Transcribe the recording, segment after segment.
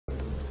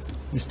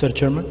Mr.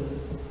 Chairman.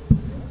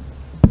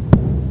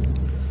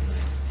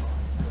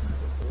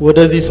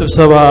 ወደዚህ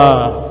ስብሰባ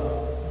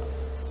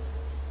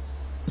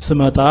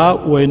ስመጣ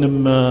ወይንም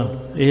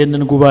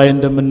ይሄንን ጉባኤ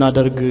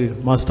እንደምናደርግ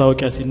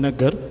ማስታወቂያ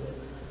ሲነገር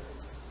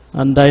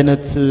አንድ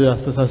አይነት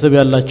አስተሳሰብ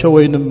ያላቸው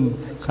ወይንም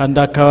ከአንድ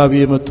አካባቢ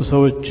የመጡ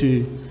ሰዎች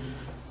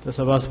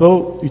ተሰባስበው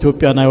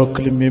ኢትዮጵያን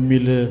አይወክልም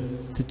የሚል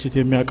ትችት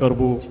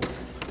የሚያቀርቡ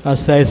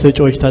አስተያየት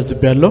ሰጪዎች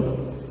ታዝቢያለሁ።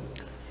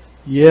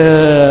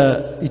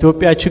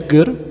 የኢትዮጵያ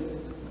ችግር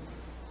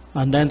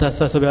አንድ አይነት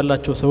አስተሳሰብ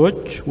ያላቸው ሰዎች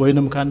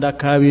ወይንም ከአንድ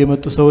አካባቢ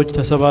የመጡ ሰዎች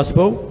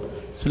ተሰባስበው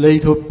ስለ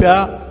ኢትዮጵያ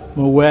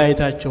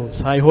መወያየታቸው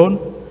ሳይሆን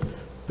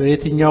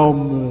በየትኛውም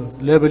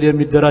ሌቭል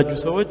የሚደራጁ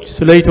ሰዎች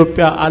ስለ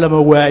ኢትዮጵያ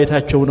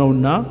አለመወያየታቸው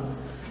ነውና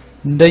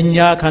እንደኛ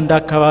ከአንድ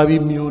አካባቢ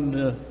የሚሆን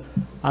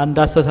አንድ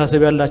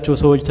አስተሳሰብ ያላቸው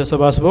ሰዎች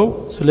ተሰባስበው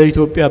ስለ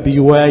ኢትዮጵያ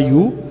ቢወያዩ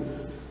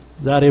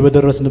ዛሬ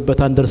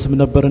በደረስንበት አንደርስም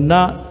ነበርና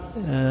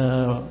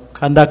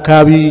ከአንድ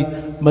አካባቢ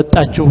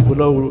መጣችሁ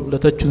ብለው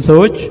ለተቹን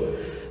ሰዎች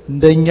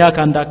እንደኛ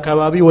ከአንድ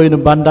አካባቢ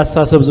ወይንም በአንድ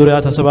አስተሳሰብ ዙሪያ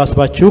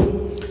ተሰባስባችሁ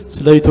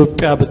ስለ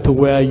ኢትዮጵያ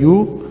ብትወያዩ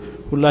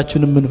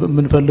ሁላችንም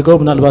ምንፈልገው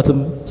ምናልባትም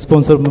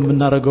ስፖንሰር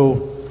ምንናረገው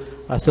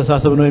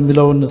አስተሳሰብ ነው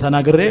የሚለውን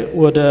ተናግሬ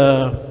ወደ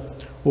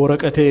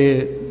ወረቀቴ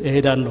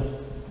እሄዳለሁ።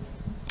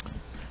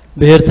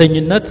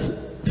 ብሔርተኝነት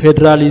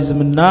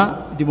ፌደራሊዝምና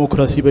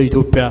ዲሞክራሲ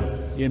በኢትዮጵያ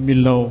የሚል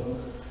ነው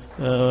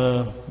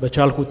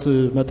በቻልኩት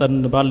መጠን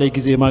ባለይ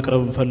ጊዜ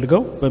ማቅረብ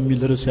እንፈልገው በሚል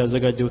ርዕስ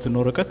ያዘጋጀሁትን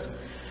ወረቀት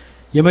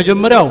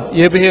የመጀመሪያው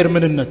የብሔር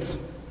ምንነት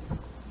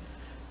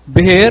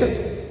ብሔር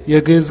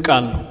የግዕዝ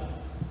ቃል ነው።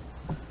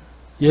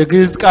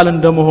 የግዕዝ ቃል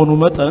እንደመሆኑ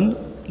መጠን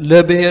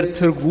ለብሔር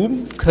ትርጉም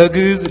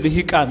ከግዕዝ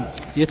ልሂቃን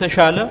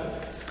የተሻለ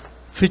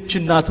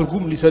ፍችና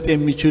ትርጉም ሊሰጥ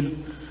የሚችል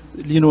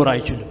ሊኖር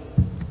አይችልም።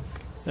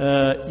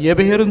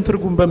 የብሔርን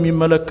ትርጉም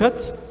በሚመለከት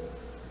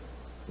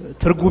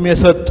ትርጉም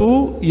የሰጡ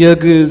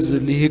የግዕዝ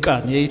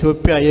ልሂቃን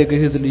የኢትዮጵያ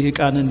የግዕዝ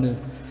ልሂቃንን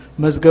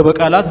መዝገበ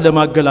ቃላት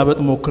ለማገላበጥ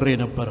ሞክሬ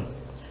ነበር።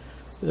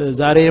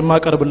 ዛሬ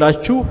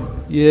የማቀርብላችሁ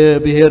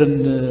የብሔርን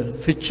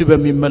ፍች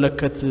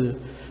በሚመለከት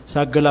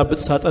ሳገላብጥ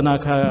ሳጠና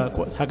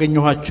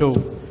ካገኘኋቸው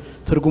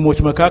ትርጉሞች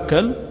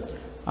መካከል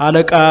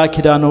አለቃ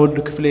ኪዳነ ወልድ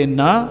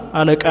ክፍሌና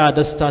አለቃ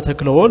ደስታ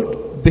ተክለወልድ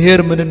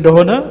ብሔር ምን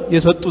እንደሆነ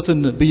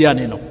የሰጡትን ብያኔ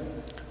ነው።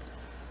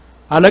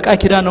 አለቃ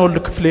ኪዳነ ወልድ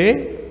ክፍሌ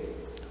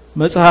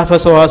መጽሐፈ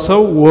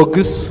ሰዋሰው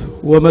ወግስ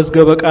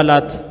ወመዝገበ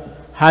ቃላት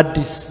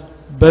ሐዲስ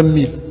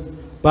በሚል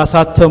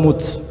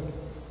ባሳተሙት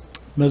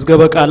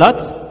መዝገበ ቃላት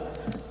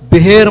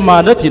ብሔር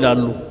ማለት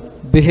ይላሉ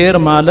ብሔር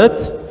ማለት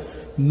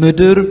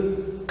ምድር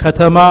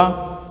ከተማ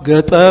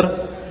ገጠር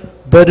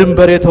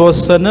በድንበር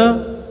የተወሰነ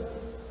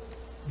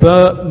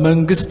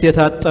በመንግስት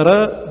የታጠረ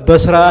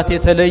በስርዓት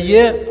የተለየ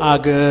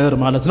አገር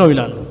ማለት ነው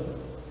ይላሉ።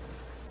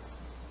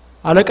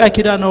 አለቃ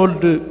ኪዳነ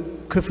ወልድ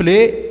ክፍሌ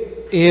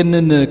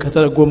ይሄንን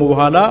ከተረጎሙ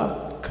በኋላ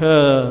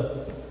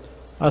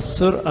ከ10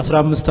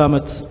 15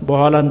 አመት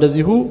በኋላ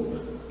እንደዚሁ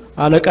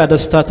አለቃ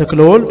ደስታ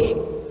ተክለወልድ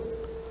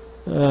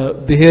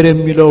ብሔር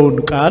የሚለውን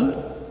ቃል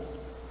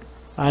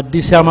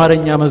አዲስ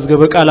የአማርኛ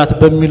መዝገበ ቃላት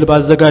በሚል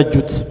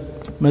ባዘጋጁት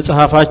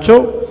መጽሐፋቸው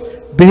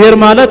ብሔር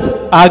ማለት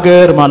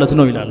አገር ማለት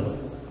ነው ይላሉ።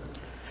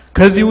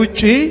 ከዚህ ውጪ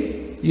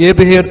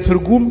የብሔር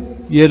ትርጉም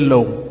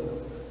የለውም።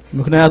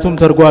 ምክንያቱም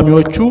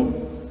ተርጓሚዎቹ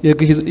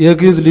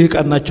የግዕዝ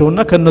ልሂቃን ናቸውና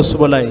ከነሱ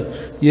በላይ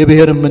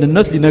የብሔርን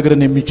ምንነት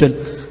ሊነግረን የሚችል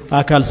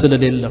አካል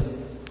ስለሌለ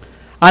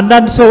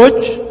አንዳንድ ሰዎች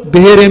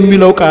ብሔር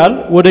የሚለው ቃል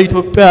ወደ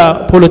ኢትዮጵያ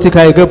ፖለቲካ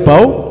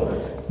የገባው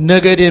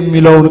ነገድ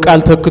የሚለውን ቃል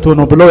ተክቶ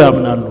ነው ብለው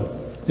ያምናሉ።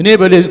 እኔ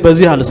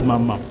በዚህ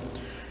አልስማማም።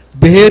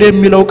 ብሔር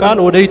የሚለው ቃል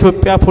ወደ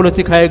ኢትዮጵያ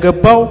ፖለቲካ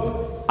የገባው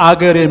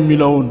አገር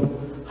የሚለውን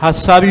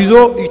ሐሳብ ይዞ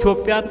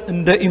ኢትዮጵያን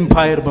እንደ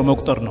ኢምፓየር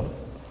በመቁጠር ነው።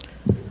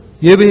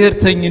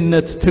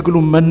 የብሔርተኝነት ትግሉ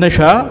መነሻ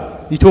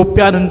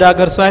ኢትዮጵያን እንደ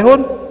አገር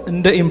ሳይሆን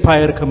እንደ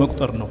ኢምፓየር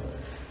ከመቁጠር ነው።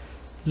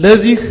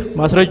 ለዚህ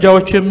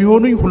ማስረጃዎች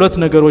የሚሆኑኝ ሁለት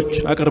ነገሮች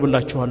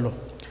አቀርብላችኋለሁ።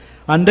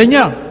 አንደኛ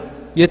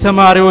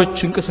የተማሪዎች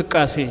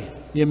እንቅስቃሴ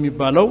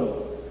የሚባለው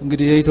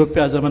እንግዲህ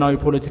የኢትዮጵያ ዘመናዊ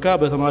ፖለቲካ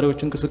በተማሪዎች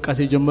እንቅስቃሴ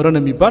ጀመረን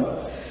የሚባል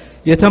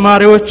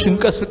የተማሪዎች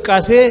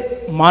እንቅስቃሴ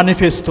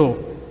ማኒፌስቶ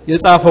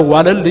የጻፈው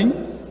ዋለልኝ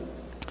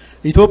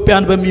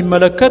ኢትዮጵያን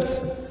በሚመለከት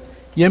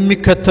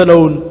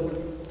የሚከተለውን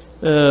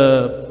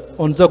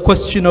on the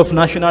question of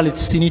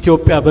nationalities in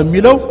Ethiopia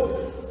በሚለው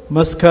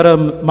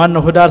መስከረም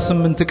ማነው ህዳር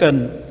 8 ቀን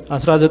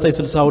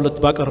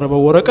 1962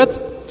 ባቀረበው ወረቀት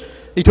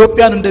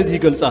ኢትዮጵያን እንደዚህ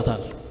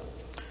ይገልጻታል።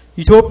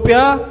 ኢትዮጵያ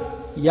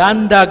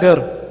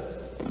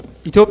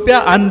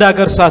አንድ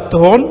ሀገር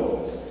ሳትሆን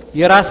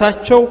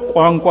የራሳቸው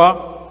ቋንቋ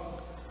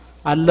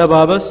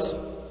አለባበስ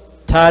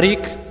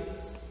ታሪክ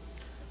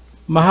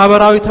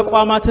ማህበራዊ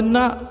ተቋማትና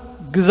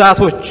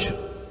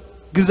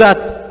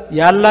ግዛት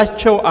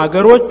ያላቸው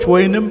አገሮች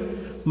ወይንም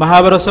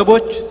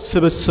ማህበረሰቦች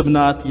ስብስብ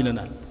ናት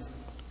ይለናል።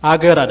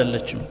 አገር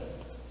አይደለችም።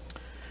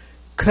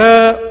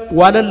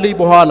 ከዋለልኝ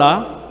በኋላ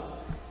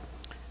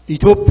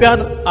ኢትዮጵያን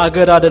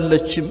አገር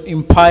አይደለችም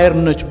ኢምፓየር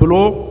ነች ብሎ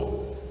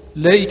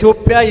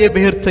ለኢትዮጵያ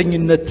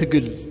የብሔርተኝነት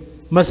ትግል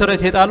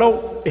መሰረት የጣለው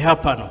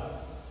ኢሃፓ ነው።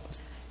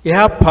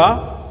 ኢሃፓ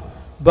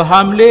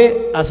በሐምሌ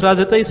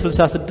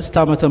 1966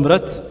 ዓመተ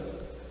ምህረት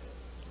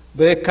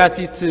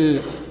በየካቲት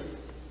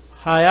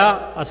 20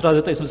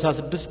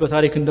 1966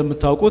 በታሪክ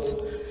እንደምታውቁት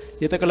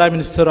የጠቅላይ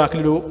ሚኒስትር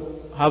አክሊሉ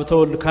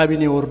ሀብተወልድ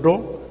ካቢኔ ወርዶ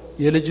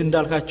የልጅ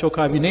እንዳልካቸው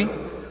ካቢኔ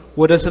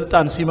ወደ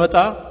ስልጣን ሲመጣ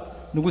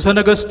ንጉሠ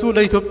ነገሥቱ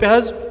ለኢትዮጵያ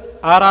ሕዝብ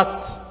አራት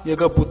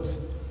የገቡት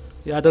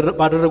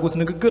ባደረጉት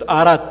ንግግር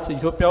አራት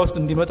ኢትዮጵያ ውስጥ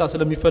እንዲመጣ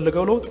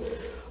ስለሚፈልገው ለውጥ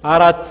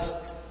አራት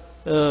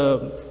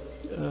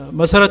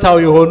መሰረታዊ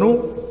የሆኑ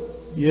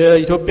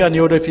የኢትዮጵያን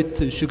የወደፊት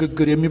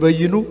ሽግግር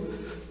የሚበይኑ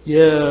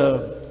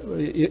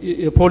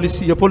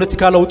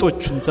የፖለቲካ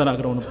ለውጦችን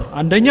ተናግረው ነበር።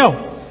 አንደኛው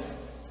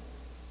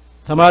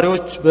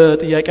ተማሪዎች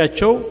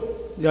በጥያቄያቸው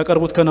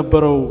ያቀርቡት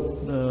ከነበረው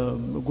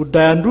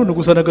ጉዳይ አንዱ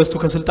ንጉሠ ነገሥቱ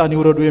ከስልጣን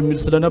ይወረዱ የሚል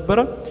ስለነበረ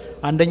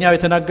አንደኛው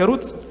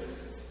የተናገሩት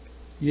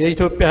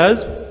የኢትዮጵያ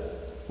ሕዝብ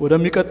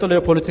ወደሚቀጥለው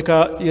የፖለቲካ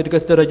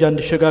የእድገት ደረጃ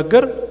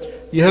እንዲሸጋገር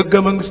የህገ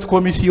መንግስት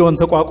ኮሚሲዮን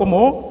ተቋቁሞ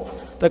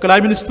ጠቅላይ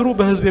ሚኒስትሩ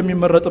በህዝብ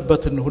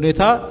የሚመረጥበትን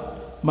ሁኔታ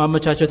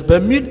ማመቻቸት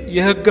በሚል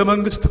የህገ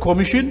መንግስት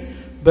ኮሚሽን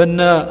በእነ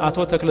አቶ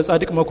ተክለ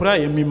ጻድቅ መኩሪያ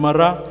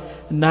የሚመራ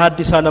እነ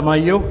ሐዲስ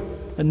ዓለማየሁ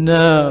እነ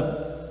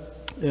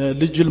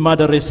ልጅ ይልማ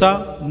ደሬሳ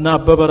እነ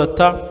አበበረታ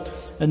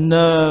እነ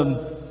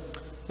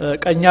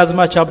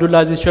ቀኛዝማች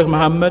አብዱልአዚዝ ሼክ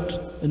መሐመድ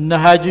እነ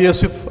ሐጂ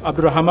ዩሱፍ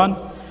አብዱራህማን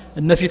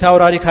እነ ፊት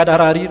አውራሪ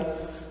ካዳራሪ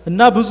እና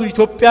ብዙ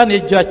ኢትዮጵያን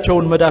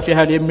የእጃቸውን መዳፍ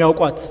ያህል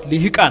የሚያውቋት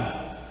ሊሂቃን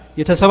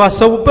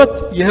የተሰባሰቡበት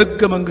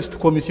የህገ መንግስት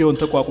ኮሚሲዮን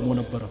ተቋቁሞ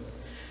ነበር።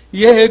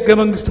 ይሄ ህገ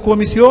መንግስት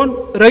ኮሚሲዮን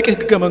ረቂቅ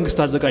ህገ መንግስት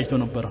አዘጋጅቶ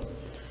ነበር።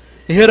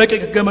 ይሄ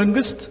ረቂቅ ህገ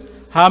መንግስት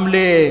ሐምሌ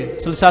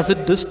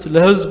 66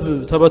 ለህዝብ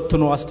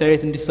ተበትኖ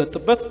አስተያየት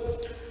እንዲሰጥበት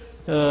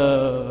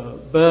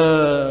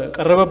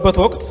በቀረበበት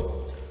ወቅት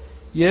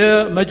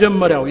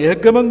የመጀመሪያው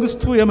የህገ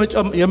መንግስቱ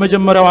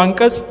የመጀመሪያው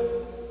አንቀጽ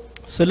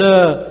ስለ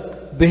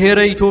ብሔረ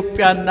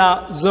ኢትዮጵያና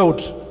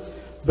ዘውድ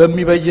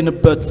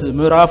በሚበይንበት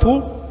ምዕራፉ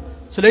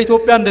ስለ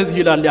ኢትዮጵያ እንደዚህ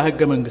ይላል። ያ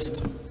ህገ መንግስት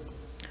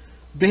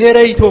ብሔረ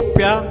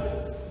ኢትዮጵያ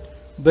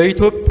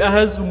በኢትዮጵያ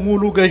ህዝብ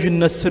ሙሉ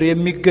ገዥነት ስር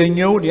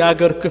የሚገኘውን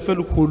የአገር ክፍል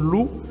ሁሉ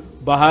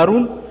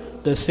ባህሩን፣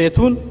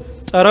 ደሴቱን፣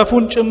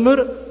 ጠረፉን ጭምር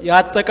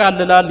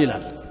ያጠቃልላል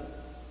ይላል።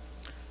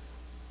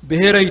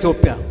 ብሔረ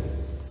ኢትዮጵያ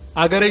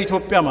አገረ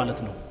ኢትዮጵያ ማለት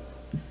ነው።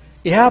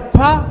 ኢህአፓ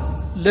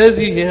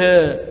ለዚህ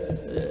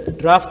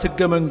ድራፍት ህገ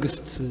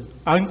መንግስት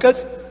አንቀጽ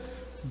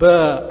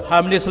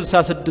በሐምሌ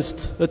 66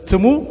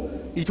 እትሙ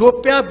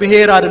ኢትዮጵያ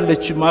ብሔር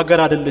አይደለችም አገር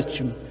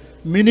አይደለችም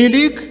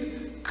ሚኒሊክ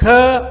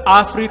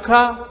ከአፍሪካ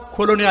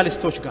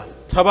ኮሎኒያሊስቶች ጋር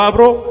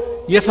ተባብሮ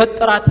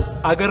የፈጠራት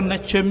አገር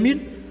ነች የሚል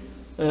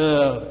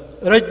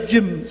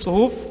ረጅም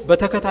ጽሁፍ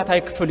በተከታታይ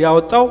ክፍል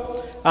ያወጣው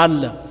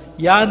አለ።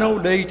 ያ ነው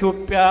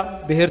ለኢትዮጵያ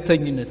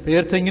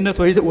ብሔርተኝነት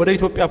ወደ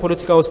ኢትዮጵያ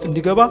ፖለቲካ ውስጥ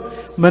እንዲገባ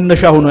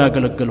መነሻ ሆኖ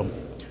ያገለገለው።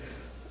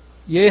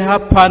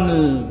 የኢህአፓን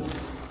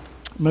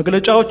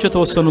መግለጫዎች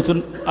የተወሰኑትን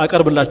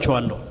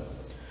አቀርብላችኋለሁ።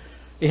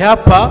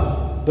 ኢህአፓ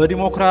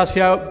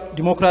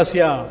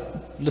በዲሞክራሲያ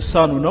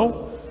ልሳኑ ነው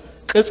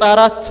ቅጽ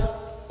 4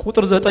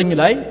 ቁጥር 9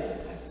 ላይ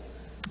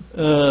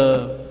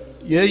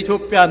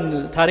የኢትዮጵያን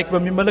ታሪክ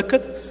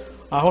በሚመለከት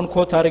አሁን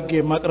ኮት አድርጌ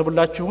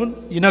የማቀርብላችሁን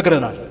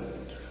ይነግረናል።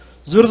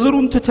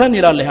 ዝርዝሩን ትተን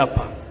ይላል ኢህአፓ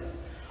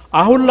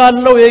አሁን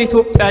ላለው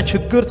የኢትዮጵያ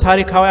ችግር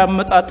ታሪካዊ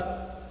አመጣጥ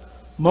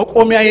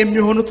መቆሚያ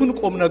የሚሆኑትን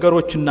ቁም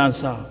ነገሮች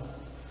እናንሳ።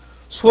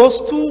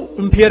 ሶስቱ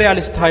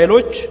ኢምፔሪያሊስት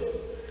ኃይሎች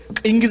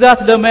ቅኝ ግዛት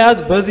ለመያዝ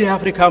በዚህ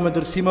አፍሪካ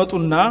ምድር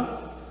ሲመጡና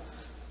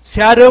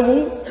ሲያደቡ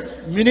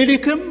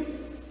ሚኒሊክም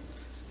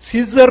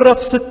ሲዘረፍ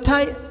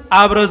ስታይ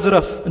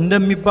አብረዝረፍ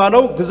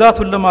እንደሚባለው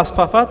ግዛቱን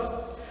ለማስፋፋት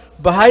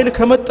በኃይል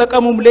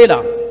ከመጠቀሙም ሌላ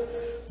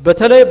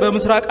በተለይ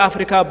በምስራቅ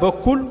አፍሪካ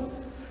በኩል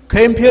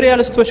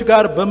ከኢምፔሪያሊስቶች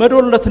ጋር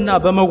በመዶለትና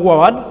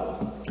በመዋዋል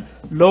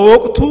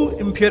ለወቅቱ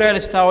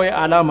ኢምፔሪያሊስታዊ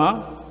ዓላማ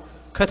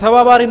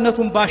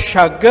ከተባባሪነቱን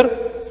ባሻገር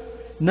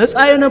ነፃ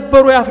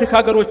የነበሩ የአፍሪካ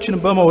ሀገሮችን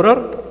በመውረር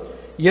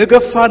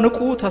የገፋ ንቁ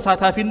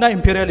ተሳታፊና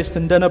ኢምፔሪያሊስት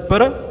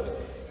እንደነበረ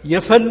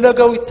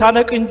የፈለገው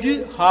ይታነቅ እንጂ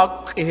ሀቅ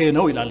ይሄ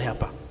ነው ይላል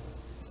ኢህአፓ።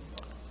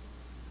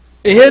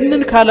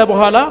 ይሄንን ካለ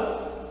በኋላ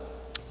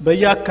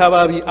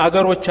በየአካባቢ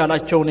አገሮች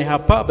አላቸውን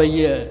ኢህአፓ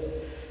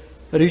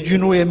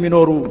በየሪጂኑ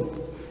የሚኖሩ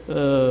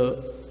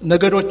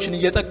ነገዶችን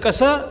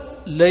እየጠቀሰ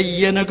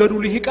ለየነገዱ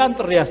ሊሂቃን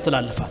ጥሪ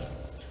ያስተላልፋል።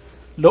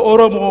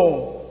 ለኦሮሞ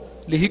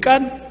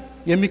ሊሂቃን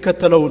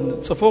የሚከተለውን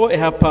ጽፎ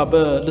ኢህአፓ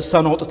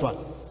በልሳኑ አውጥቷል።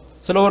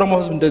 ስለ ኦሮሞ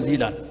ህዝብ እንደዚህ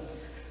ይላል።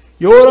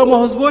 የኦሮሞ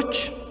ህዝቦች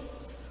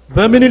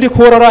በሚኒሊክ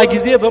ወረራ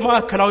ጊዜ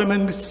በማዕከላዊ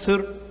መንግስት ስር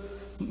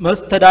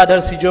መስተዳደር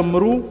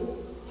ሲጀምሩ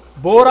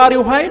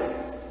በወራሪው ኃይል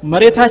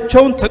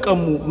መሬታቸውን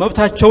ተቀሙ፣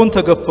 መብታቸውን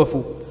ተገፈፉ።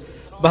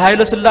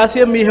 በኃይለ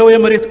ሥላሴም ይሄው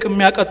የመሬት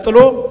ቅሚያ ቀጥሎ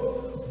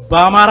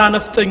በአማራ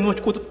ነፍጠኞች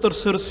ቁጥጥር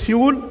ስር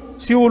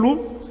ሲውሉ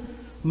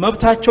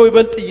መብታቸው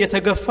ይበልጥ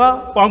እየተገፋ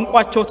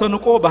ቋንቋቸው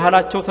ተንቆ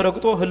ባህላቸው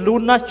ተረግጦ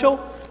ህልውናቸው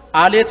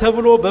አለ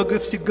ተብሎ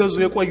በግፍ ሲገዙ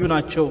የቆዩ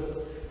ናቸው።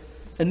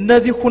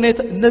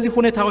 እነዚህ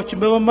ሁኔታዎችን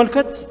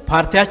በመመልከት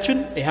ፓርቲያችን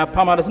ኢህአፓ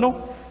ማለት ነው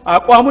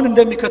አቋሙን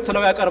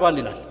እንደሚከተለው ያቀርባል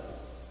ይላል።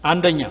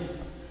 አንደኛ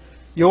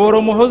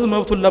የኦሮሞ ህዝብ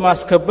መብቱን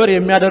ለማስከበር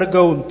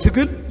የሚያደርገውን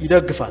ትግል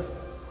ይደግፋል።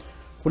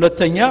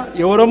 ሁለተኛ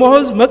የኦሮሞ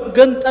ህዝብ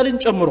መገንጠልን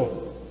ጨምሮ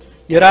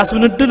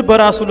የራሱን እድል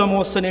በራሱ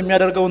ለመወሰን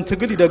የሚያደርገውን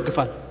ትግል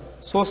ይደግፋል።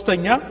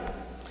 ሶስተኛ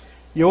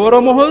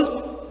የኦሮሞ ህዝብ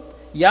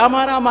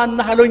የአማራ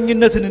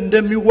ማናሃሎኝነትን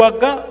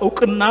እንደሚዋጋ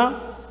እውቅና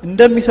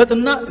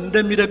እንደሚሰጥና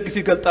እንደሚደግፍ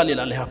ይገልጣል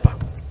ይላል ኢህአፓ።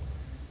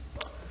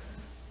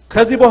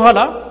 ከዚህ በኋላ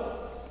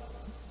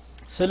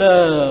ስለ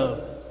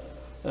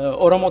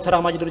ኦሮሞ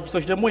ተራማጅ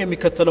ድርጅቶች ደግሞ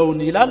የሚከተለውን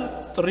ይላል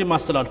ጥሪ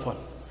ማስተላልፏል።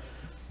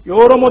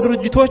 የኦሮሞ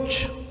ድርጅቶች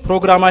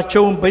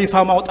ፕሮግራማቸውን በይፋ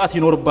ማውጣት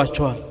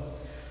ይኖርባቸዋል።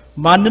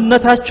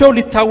 ማንነታቸው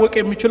ሊታወቅ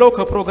የሚችለው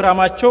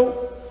ከፕሮግራማቸው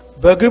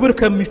በግብር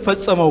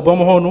ከሚፈጸመው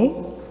በመሆኑ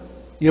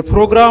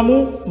የፕሮግራሙ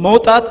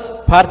መውጣት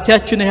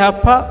ፓርቲያችን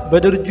ኢህአፓ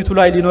በድርጅቱ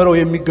ላይ ሊኖረው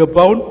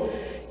የሚገባውን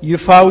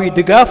ይፋዊ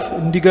ድጋፍ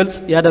እንዲገልጽ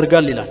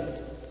ያደርጋል ይላል።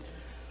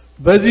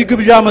 በዚህ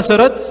ግብዣ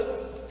መሰረት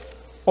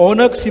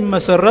ኦነግ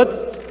ሲመሰረት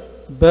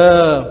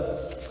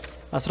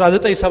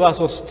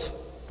በ1973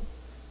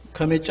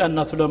 ከሜጫና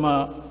ቱለማ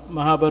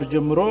ማህበር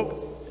ጀምሮ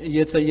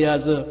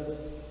እየተያያዘ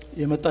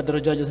የመጣ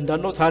ደረጃጀት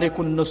እንዳለው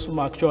ታሪኩን እነሱም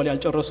አክቹአሊ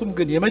ያልጨረሱም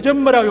ግን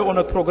የመጀመሪያው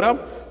የኦነግ ፕሮግራም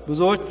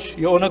ብዙዎች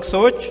የኦነግ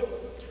ሰዎች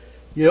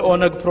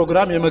የኦነግ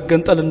ፕሮግራም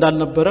የመገንጠል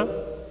እንዳልነበረ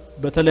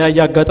በተለያየ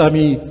አጋጣሚ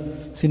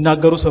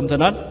ሲናገሩ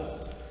ሰምተናል።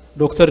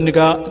 ዶክተር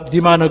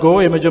ዲማ ነገዎ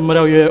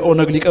የመጀመሪያው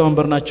የኦነግ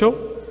ሊቀመንበር ናቸው።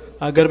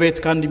 አገር ቤት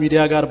ካንዲ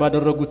ሚዲያ ጋር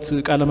ባደረጉት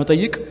ቃለ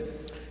መጠይቅ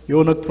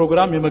የኦነግ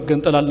ፕሮግራም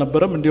የመገንጠል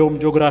አልነበረም እንዲያውም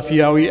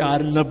ጂኦግራፊያዊ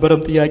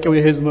አልነበረም ጥያቄው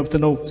የህዝብ መብት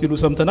ነው ሲሉ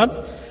ሰምተናል።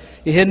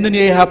 ይሄንን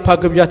የኢህአፓ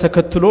ግብዣ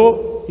ተከትሎ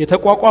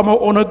የተቋቋመው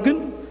ኦነግ ግን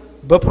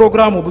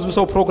በፕሮግራሙ ብዙ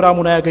ሰው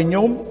ፕሮግራሙን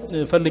አያገኘውም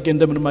ፈልጌ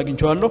እንደምንም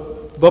አግኝቻለሁ።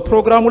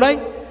 በፕሮግራሙ ላይ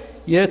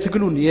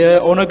የትግሉን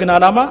የኦነግን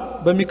ዓላማ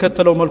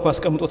በሚከተለው መልኩ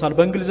አስቀምጦታል።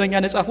 በእንግሊዘኛ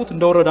የጻፉት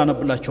እንደወረዳ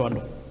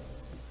ነብላቸዋለሁ።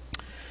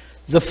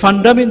 The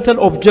fundamental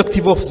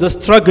objective of the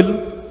struggle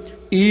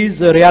is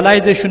the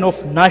realization of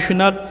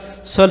national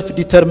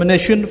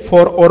self-determination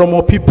for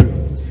Oromo people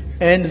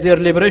and their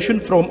liberation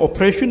from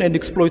oppression and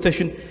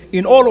exploitation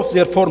in all of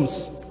their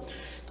forms.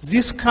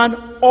 This can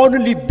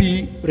only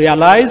be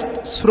realized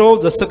through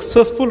the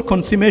successful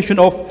consummation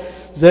of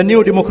the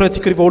new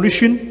democratic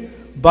revolution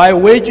by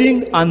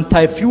waging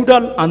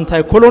anti-feudal,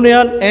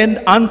 anti-colonial and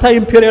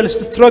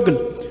anti-imperialist struggle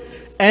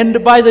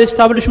and by the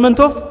establishment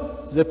of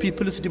the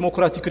People's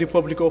Democratic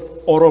Republic of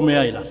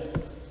Oromia ይላል።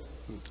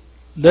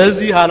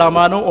 ለዚህ ዓላማ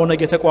ነው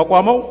ኦነግ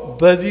የተቋቋመው።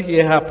 በዚህ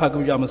የኢህአፓ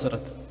ግብዣ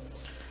መሰረት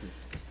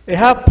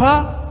ኢህአፓ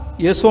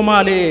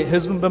የሶማሌ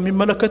ህዝብን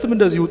በሚመለከትም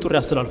እንደዚሁ ጥሪ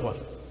ያስተላልፋል።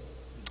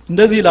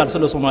 እንደዚህ ይላል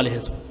ስለ ሶማሌ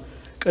ህዝብ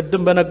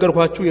ቅድም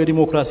በነገርኳችሁ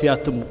የዲሞክራሲ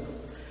አትሙ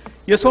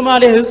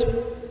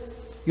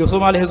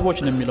የሶማሌ ህዝቦች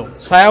ነው የሚለው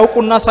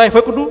ሳያውቁና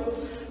ሳይፈቅዱ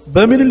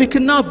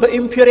በሚኒሊክና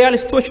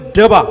በኢምፔሪያሊስቶች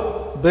ደባ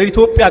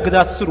በኢትዮጵያ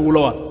ግዛት ስር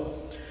ውለዋል።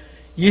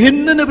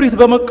 ይህንን እብሪት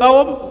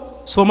በመቃወም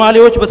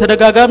ሶማሌዎች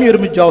በተደጋጋሚ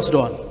እርምጃ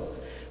ወስደዋል።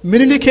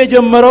 ሚኒሊክ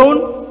የጀመረውን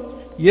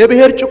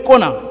የብሔር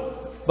ጭቆና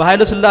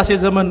በኃይለ ሥላሴ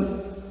ዘመን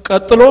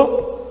ቀጥሎ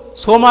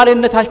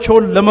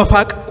ሶማሌነታቸውን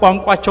ለመፋቅ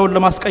ቋንቋቸውን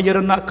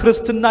ለማስቀየርና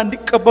ክርስትና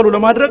እንዲቀበሉ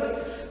ለማድረግ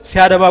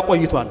ሲያደባ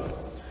ቆይቷል።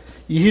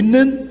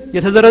 ይህንን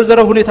የተዘረዘረ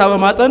ሁኔታ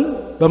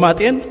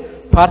በማጤን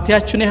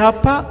ፓርቲያችን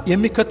ኢህአፓ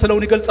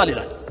የሚከተለውን ይገልጻል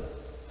ይላል።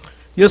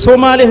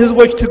 የሶማሌ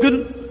ህዝቦች ትግል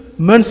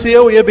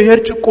መንስኤው የብሔር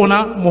ጭቆና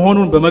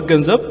መሆኑን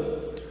በመገንዘብ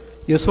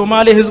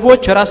የሶማሌ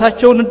ህዝቦች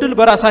የራሳቸውን እድል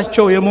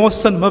በራሳቸው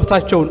የመወሰን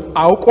መብታቸውን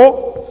አውቆ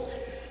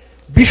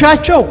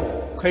ቢሻቸው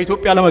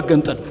ከኢትዮጵያ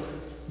ለመገንጠል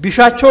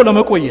ቢሻቸው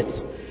ለመቆየት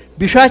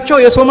ቢሻቸው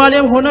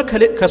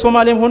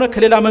ከሶማሌም ሆነ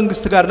ከሌላ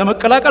መንግስት ጋር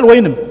ለመቀላቀል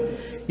ወይንም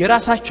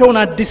የራሳቸውን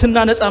አዲስና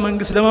ነፃ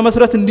መንግስት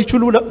ለመመስረት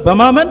እንዲችሉ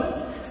በማመን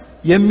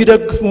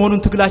የሚደግፍ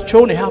መሆኑን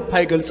ትግላቸውን ኢህአፓ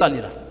ይገልጻል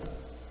ይላል።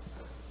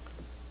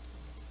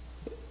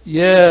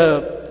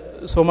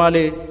 የሶማሌ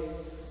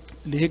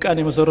ልሂቃን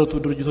የመሰረቱ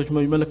ድርጅቶች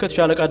በሚመለከት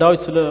ሻለቃ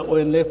ዳዊት ስለ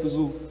ኦኤንኤልኤፍ ብዙ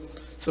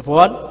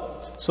ጽፈዋል።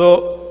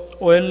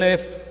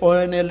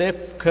 ኦኤንኤልኤፍ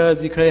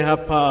ከዚህ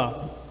ከኢህአፓ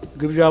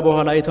ግብዣ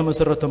በኋላ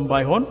የተመሰረተም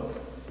ባይሆን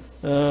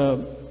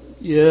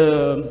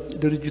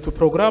የድርጅቱ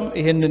ፕሮግራም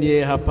ይሄንን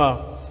የኢህአፓ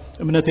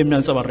እምነት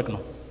የሚያንጸባርቅ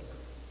ነው።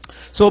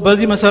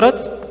 በዚህ መሰረት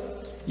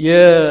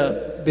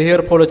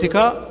የብሔር ፖለቲካ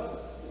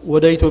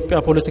ወደ ኢትዮጵያ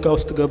ፖለቲካ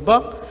ውስጥ ገባ።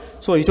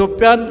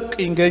 ኢትዮጵያን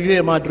ቅኝ ገዢ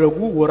የማድረጉ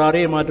ወራሪ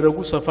የማድረጉ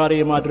ሰፋሪ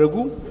የማድረጉ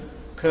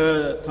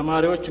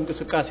ከተማሪዎች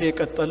እንቅስቃሴ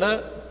የቀጠለ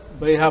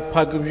በኢህአፓ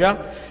ግብዣ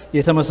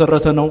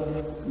የተመሰረተ ነው።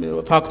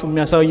 ፋክቱ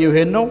የሚያሳየው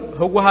ይሄን ነው።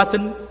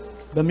 ህወሓትን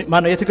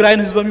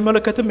የትግራይን ህዝብ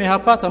በሚመለከትም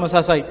ኢህአፓ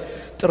ተመሳሳይ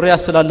ጥሪ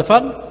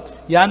ያስተላልፋል።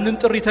 ያንን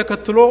ጥሪ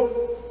ተከትሎ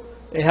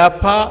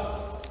ኢህአፓ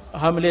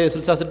ሐምሌ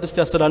 66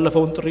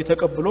 ያስተላልፈውን ጥሪ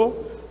ተቀብሎ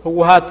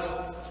ህወሓት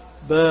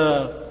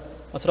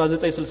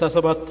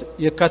በ1967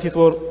 የካቲት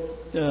ወር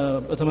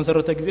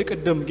በተመሰረተ ጊዜ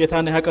ቅድም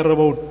ጌታነህ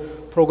ያቀረበውን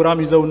ፕሮግራም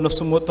ይዘው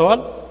እነሱም ወጥተዋል።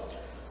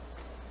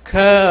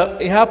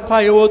 ከኢህአፓ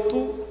የወጡ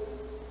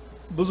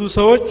ብዙ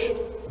ሰዎች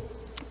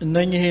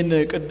እነኚህን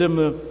ቅድም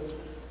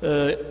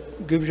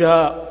ግብዣ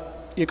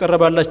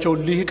የቀረባላቸው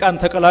ልሂቃን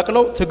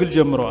ተቀላቅለው ትግል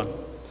ጀምረዋል።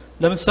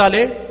 ለምሳሌ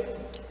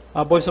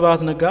አቦይ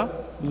ስብሃት ነጋ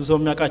ብዙ ሰው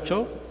የሚያውቃቸው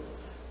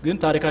ግን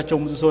ታሪካቸው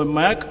ብዙ ሰው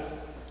የማያውቅ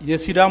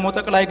የሲዳሞ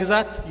ጠቅላይ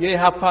ግዛት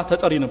የኢህአፓ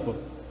ተጠሪ ነበሩ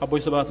አቦይ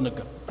ስብሃት ነጋ።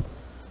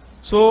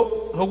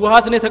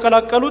 ህወሓትን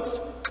የተቀላቀሉት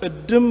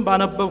ቅድም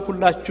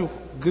ባነበብኩላችሁ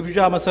ግብዣ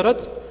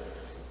መሰረት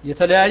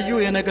የተለያዩ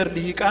የነገር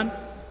ልሂቃን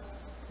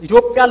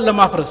ኢትዮጵያን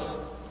ለማፍረስ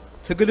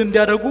ትግል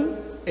እንዲያደርጉ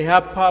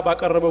ኢህአፓ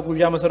ባቀረበው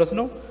ጉያ መሰረት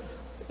ነው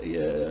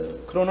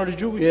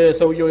ክሮኖሎጂው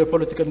የሰውየው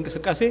የፖለቲካል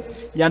እንቅስቃሴ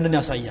ያንን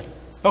ያሳያል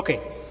ኦኬ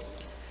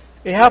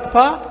ኢህአፓ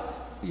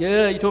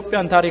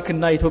የኢትዮጵያን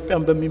ታሪክና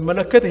ኢትዮጵያን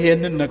በሚመለከት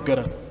ይሄንን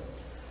ነገረን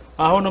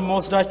አሁንም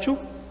ወስዳችሁ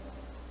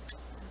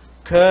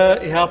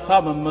ከኢህአፓ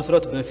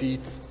መመስረት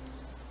በፊት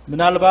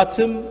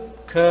ምናልባትም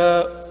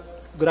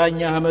ከግራኛ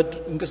አህመድ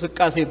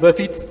እንቅስቃሴ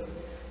በፊት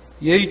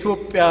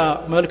የኢትዮጵያ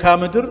መልክዓ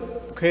ምድር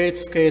ከየት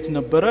እስከ የት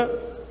ነበረ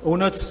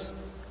እውነት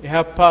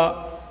ኢህአፓ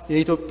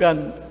የኢትዮጵያን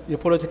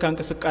የፖለቲካ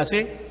እንቅስቃሴ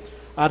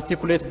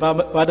አርቲኩሌት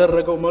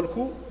ባደረገው መልኩ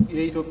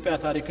የኢትዮጵያ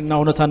ታሪክና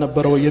እውነታ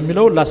ነበረው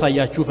የሚለው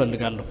ላሳያችሁ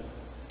ፈልጋለሁ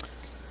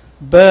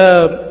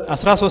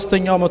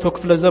በ13ኛው መቶ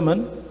ክፍለ ዘመን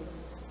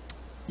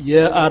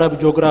የአረብ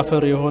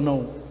ጂኦግራፈር የሆነው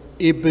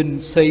ኢብን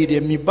ሰይድ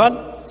የሚባል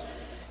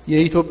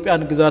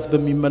የኢትዮጵያን ግዛት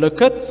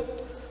በሚመለከት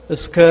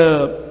እስከ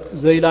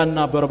ዘይላና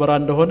በርበራ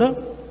እንደሆነ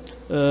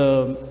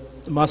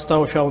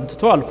ማስታወሻውን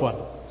ትቶ አልፏል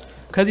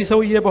ከዚህ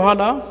ሰውዬ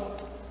በኋላ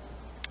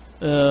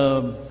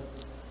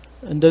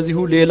እንደዚሁ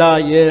ሌላ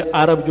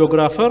የአረብ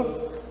ጂኦግራፈር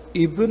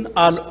ኢብን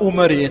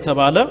አልኡመሪ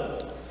የተባለ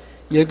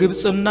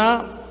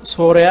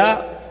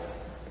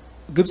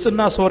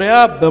የግብጽና ሶሪያ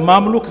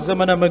በማምሉክ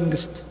ዘመነ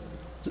መንግስት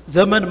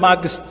ዘመን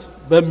ማግስት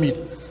በሚል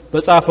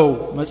በጻፈው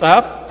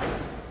መጽሐፍ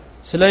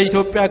ስለ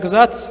ኢትዮጵያ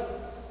ግዛት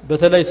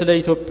በተለይ ስለ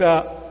ኢትዮጵያ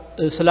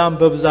እስላም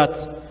በብዛት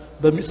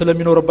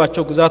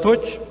ስለሚኖርባቸው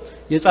ግዛቶች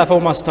የጻፈው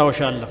ማስታወሻ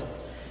አለ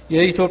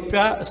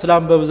የኢትዮጵያ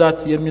እስላም በብዛት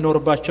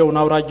የሚኖርባቸው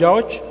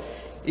አውራጃዎች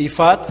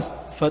ኢፋት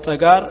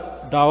ፈጠጋር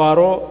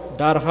ዳዋሮ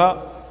ዳርሃ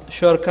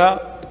ሸርካ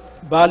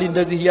ባሊ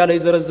እንደዚህ ያለ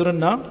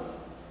ይዘረዝርና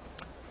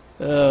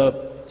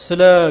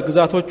ስለ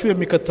ግዛቶቹ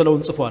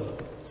የሚከተለውን ጽፏል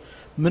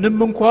ምንም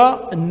እንኳን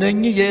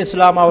እነኚህ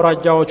የእስላም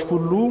አውራጃዎች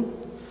ሁሉ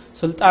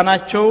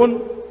ስልጣናቸውን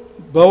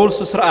በውርስ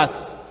ስርዓት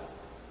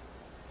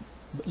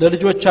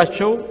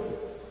ለልጆቻቸው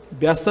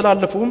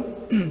ቢያስተላልፉም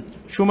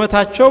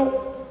ሹመታቸው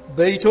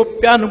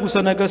በኢትዮጵያ ንጉሠ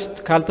ነገሥት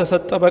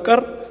ካልተሰጠ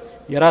በቀር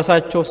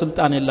የራሳቸው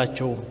ስልጣን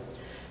የላቸውም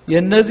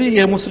የነዚህ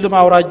የሙስሊም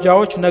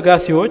አውራጃዎች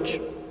ነጋሲዎች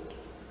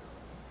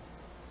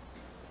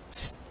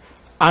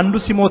አንዱ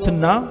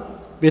ሲሞትና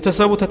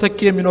ቤተሰቡ ተተኪ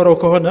የሚኖረው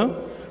ከሆነ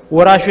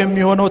ወራሽ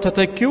የሚሆነው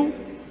ተተኪው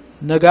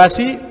ነጋሲ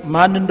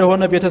ማን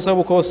እንደሆነ ቤተሰቡ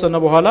ከወሰነ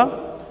በኋላ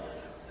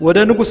ወደ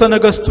ንጉሠ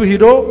ነገሥቱ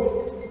ሄዶ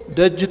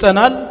ደጅ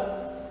ጠናል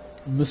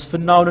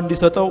ምስፍናውን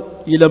እንዲሰጠው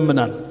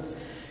ይለምናል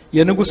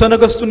የንጉሠ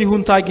ነገሥቱን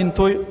ይሁንታ አግኝቶ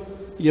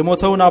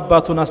የሞተውን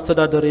አባቱን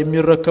አስተዳደር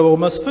የሚረከበው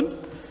መስፍን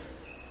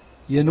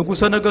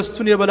የንጉሠ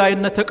ነገሥቱን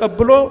የበላይነት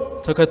ተቀብሎ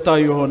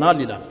ተከታዩ ይሆናል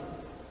ይላል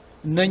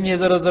እነኚህ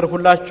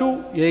የዘረዘርሁላችሁ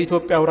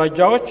የኢትዮጵያ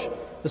አውራጃዎች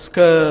እስከ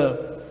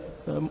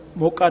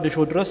ሞቃዲሾ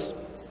ድረስ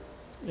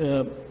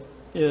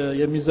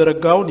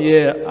የሚዘረጋውን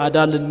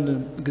የአዳልን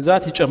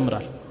ግዛት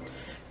ይጨምራል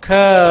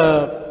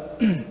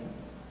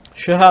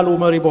ከሸሃሉ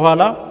መሪ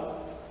በኋላ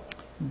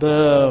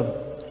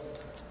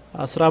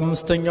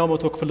በ15ኛው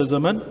መቶ ክፍለ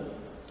ዘመን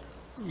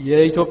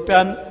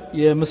የኢትዮጵያን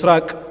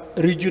የምስራቅ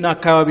ሪጅን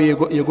አካባቢ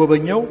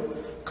የጎበኘው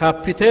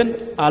ካፒቴን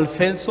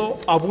አልፌንሶ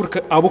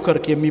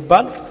አቡከርክ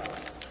የሚባል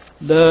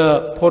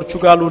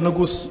ለፖርቹጋሉ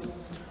ንጉስ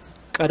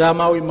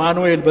ቀዳማዊ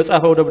ማኑኤል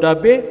በጻፈው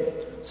ደብዳቤ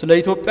ስለ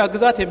ኢትዮጵያ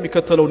ግዛት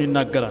የሚከተለውን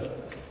ይናገራል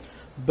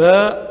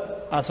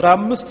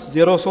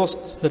በ1503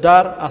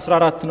 ህዳር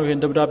 14 ነው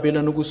ይሄን ደብዳቤ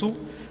ለንጉሱ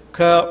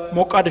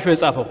ከሞቃዲሾ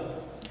የጻፈው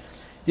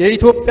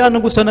የኢትዮጵያ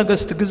ንጉሠ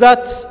ነገሥት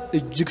ግዛት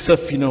እጅግ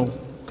ሰፊ ነው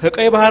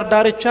ከቀይ ባህር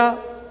ዳርቻ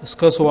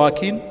እስከ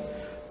ሶዋኪን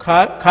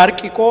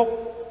ካርቂቆ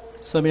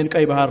ሰሜን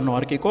ቀይ ባህር ነው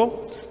አርቂቆ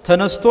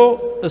ተነስቶ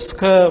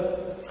እስከ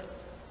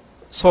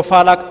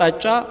ሶፋላ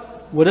አቅጣጫ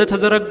ወደ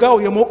ተዘረጋው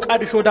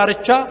የሞቃዲሾ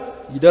ዳርቻ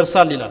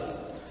ይደርሳል ይላል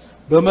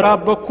በምዕራብ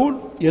በኩል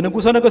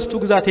የንጉሠ ነገሥቱ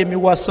ግዛት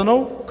የሚዋሰነው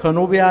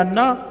ከኑቢያና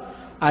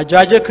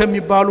አጃጀ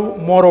ከሚባሉ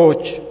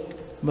ሞሮዎች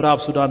ምዕራብ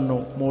ሱዳን ነው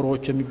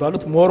ሞሮዎች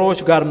የሚባሉት ሞሮዎች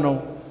ጋር ነው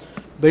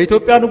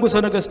በኢትዮጵያ ንጉሠ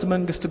ነገሥት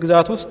መንግስት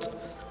ግዛት ውስጥ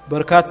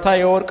በርካታ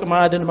የወርቅ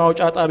ማዕድን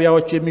ማውጫ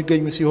ጣቢያዎች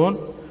የሚገኙ ሲሆን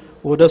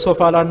ወደ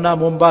ሶፋላና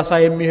ሞምባሳ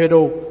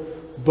የሚሄደው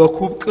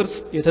በኩብ ቅርጽ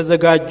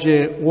የተዘጋጀ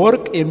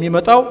ወርቅ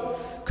የሚመጣው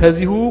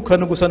ከዚሁ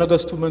ከንጉሠ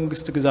ነገሥቱ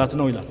መንግስት ግዛት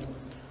ነው ይላል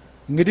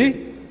እንግዲህ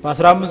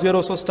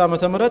በ1503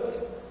 ዓመተ ምህረት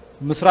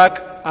ምስራቅ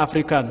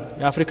አፍሪካን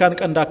የአፍሪካን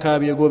ቀንድ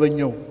አካባቢ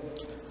የጎበኘው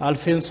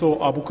አልፌንሶ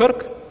አቡከርክ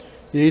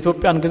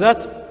የኢትዮጵያን ግዛት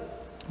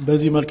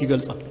በዚህ መልክ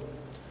ይገልጻል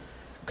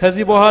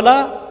ከዚህ በኋላ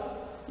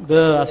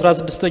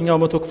በ16ኛው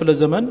መቶ ክፍለ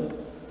ዘመን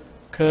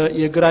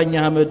የግራኛ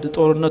አህመድ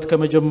ጦርነት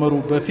ከመጀመሩ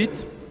በፊት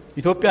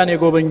ኢትዮጵያን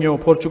የጎበኘው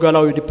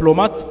ፖርቹጋላዊ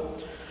ዲፕሎማት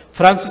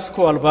ፍራንሲስኮ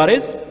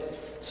አልቫሬዝ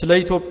ስለ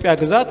ኢትዮጵያ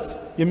ግዛት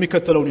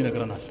የሚከተለውን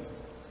ይነግረናል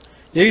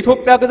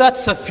የኢትዮጵያ ግዛት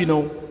ሰፊ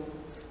ነው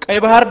ቀይ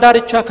ባህር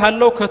ዳርቻ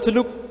ካለው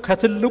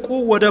ከትልቁ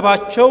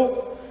ወደባቸው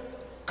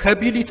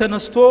ከቢሊ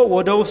ተነስቶ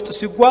ወደ ውስጥ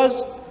ሲጓዝ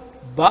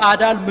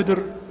በአዳል ምድር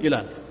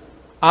ይላል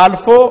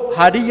አልፎ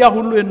ሀዲያ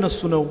ሁሉ የነሱ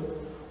ነው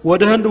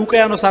ወደ ህንድ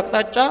ውቅያኖስ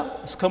አቅጣጫ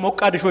እስከ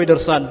ሞቃዲሾ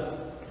ይደርሳል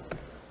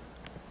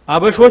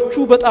አበሾቹ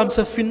በጣም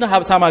ሰፊና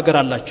ሀብታም ሀገር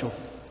አላቸው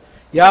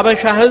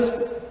የአበሻ ህዝብ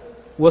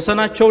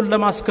ወሰናቸውን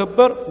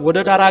ለማስከበር ወደ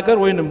ዳር ሀገር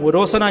ወይንም ወደ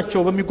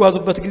ወሰናቸው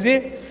በሚጓዙበት ጊዜ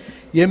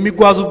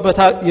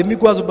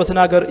የሚጓዙበትን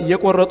ሀገር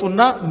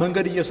እየቆረጡና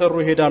መንገድ እየሰሩ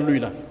ይሄዳሉ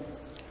ይላል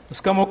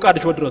እስከ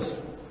ሞቃዲሾ ድረስ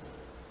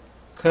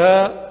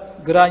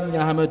ከግራኝ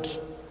አህመድ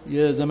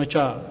የዘመቻ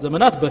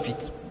ዘመናት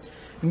በፊት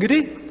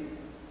እንግዲህ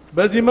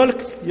በዚህ መልክ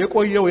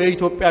የቆየው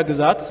የኢትዮጵያ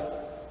ግዛት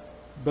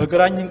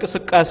በግራኝ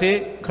እንቅስቃሴ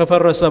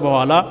ከፈረሰ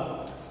በኋላ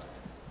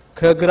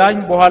ከግራኝ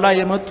በኋላ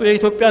የመጡ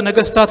የኢትዮጵያ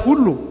ነገስታት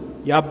ሁሉ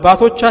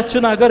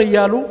የአባቶቻችን ሀገር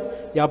ይያሉ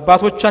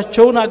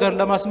የአባቶቻቸውን ሀገር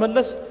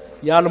ለማስመለስ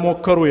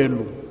ያልሞከሩ የሉ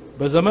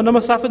በዘመነ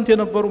መሳፍንት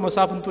የነበሩ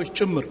መሳፍንቶች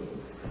ጭምር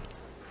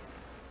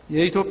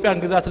የኢትዮጵያን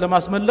ግዛት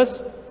ለማስመለስ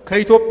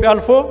ከኢትዮጵያ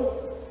አልፎ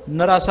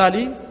ነራሳሊ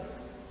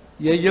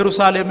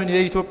የኢየሩሳሌምን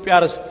የኢትዮጵያ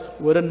ርስት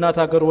ወደ እናት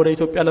ሀገር ወደ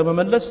ኢትዮጵያ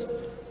ለመመለስ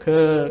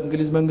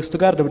ከእንግሊዝ መንግስት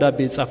ጋር ደብዳቤ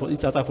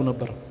ይጻጻፉ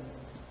ነበር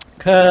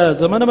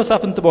ከዘመነ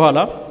መሳፍንት በኋላ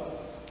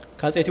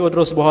ከአፄ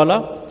ቴዎድሮስ በኋላ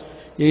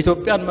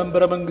የኢትዮጵያን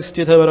መንበረ መንግስት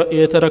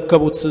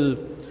የተረከቡት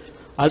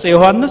አፄ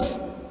ዮሐንስ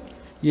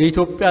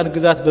የኢትዮጵያን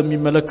ግዛት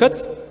በሚመለከት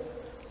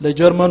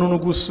ለጀርመኑ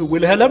ንጉስ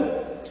ዊልሄልም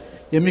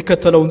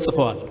የሚከተለውን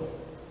ጽፈዋል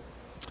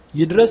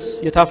ይድረስ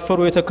የታፈሩ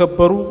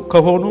የተከበሩ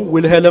ከሆኑ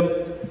ዊልሄልም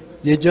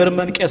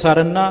የጀርመን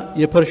ቄሳርና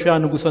የፐርሺያ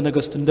ንጉሰ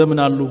ነገስት እንደምን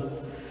አሉ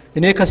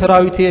እኔ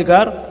ከሰራዊቴ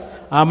ጋር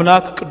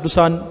አምላክ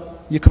ቅዱሳን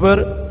ይክበር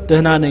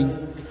ደህና ነኝ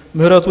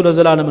ምህረቱ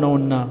ለዘላለም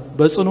ነውና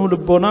በጽኑ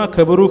ልቦና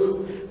ከብሩህ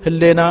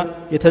ህሌና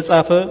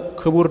የተጻፈ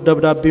ክቡር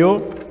ደብዳቤው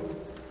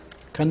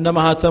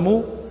ከነማህተሙ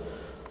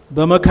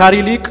በመካሪ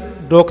ሊቅ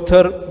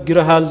ዶክተር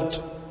ጊርሃልድ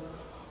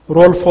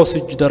ሮልፎስ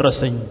እጅ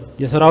ደረሰኝ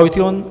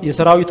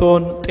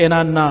የሰራዊቶን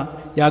ጤናና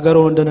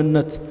ያገረውን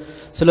ደህንነት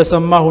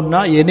ስለሰማሁና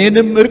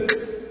የኔንም እርቅ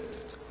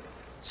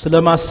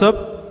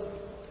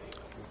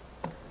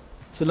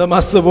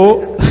ስለማሰቦ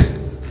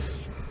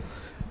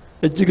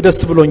እጅግ ደስ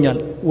ብሎኛል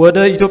ወደ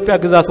ኢትዮጵያ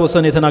ግዛት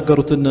ወሰን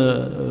የተናገሩትን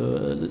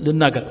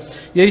ልናገር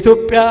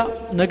የኢትዮጵያ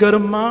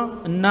ነገርማ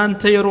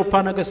እናንተ የአውሮፓ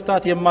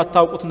ነገስታት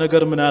የማታውቁት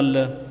ነገር ምን አለ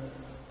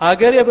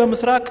አገሬ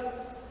በምስራቅ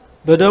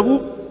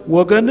በደቡብ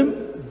ወገንም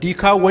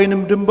ዲካ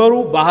ወይንም ድንበሩ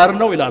ባህር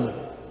ነው ይላሉ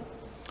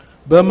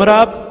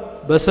በምዕራብ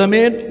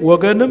በሰሜን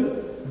ወገንም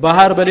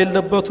ባህር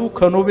በሌለበቱ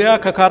ከኑቢያ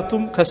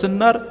ከካርቱም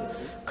ከስናር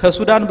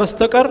ከሱዳን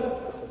በስተቀር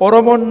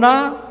ኦሮሞና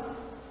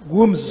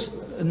ጉምዝ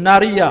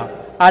እናሪያ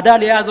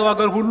አዳል የያዘው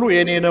ሀገር ሁሉ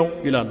የኔ ነው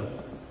ይላሉ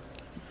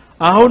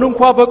አሁን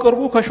እንኳን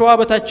በቅርቡ ከሸዋ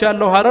በታች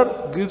ያለው ሐረር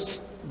ግብጽ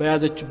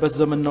በያዘችበት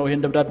ዘመን ነው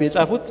ይሄን ደብዳቤ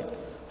የጻፉት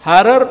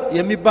ሐረር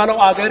የሚባለው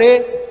አገሬ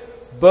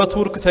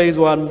በቱርክ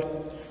ተይዟል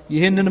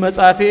ይሄንን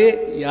መጻፌ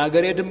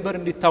የአገሬ ድንበር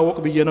እንዲታወቅ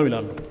ብዬ ነው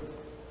ይላሉ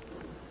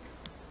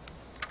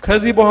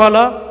ከዚህ በኋላ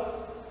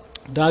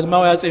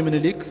ዳግማው አፄ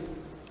ምኒልክ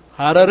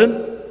ሐረርን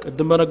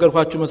ቅድም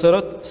በነገርኳችሁ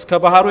መሰረት እስከ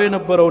ባህሩ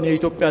የነበረውን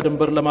የኢትዮጵያ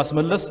ድንበር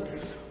ለማስመለስ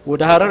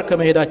ወደ ሐረር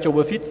ከመሄዳቸው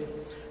በፊት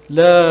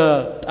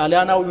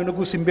ለጣሊያናው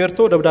ንጉስ ኢምቤርቶ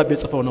ደብዳቤ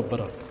ጽፈው ነበር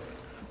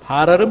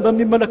ሐረርን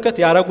በሚመለከት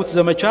ያረጉት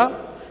ዘመቻ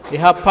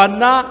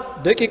ኢሃፓና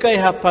ደቂቃ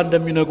ኢሃፓ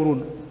እንደሚነግሩን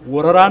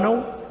ወረራ ነው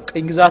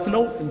ቅኝ ግዛት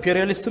ነው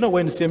ኢምፔሪያሊስት ነው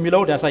ወይንስ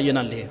የሚለው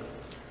ያሳየናል ይሄ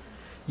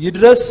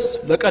ይድረስ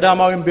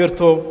ለቀዳማው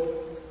ኢምቤርቶ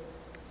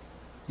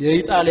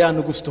የኢጣሊያ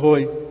ንጉስ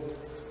ሆይ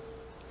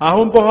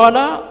አሁን በኋላ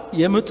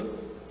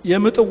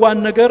የምጥዋን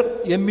ነገር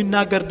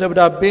የሚናገር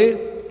ደብዳቤ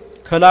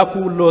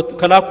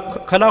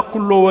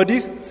ከላኩሎ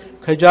ወዲህ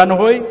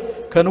ከጃንሆይ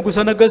ከንጉሰ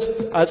ነገስት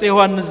አፄ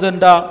ዮሐንስ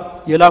ዘንዳ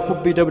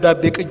የላኩብኝ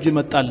ደብዳቤ ቅጅ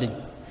መጣልኝ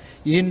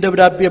ይህን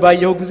ደብዳቤ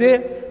ባየው ጊዜ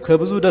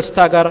ከብዙ ደስታ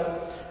ጋር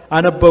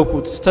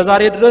አነበብኩት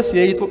እስከዛሬ ድረስ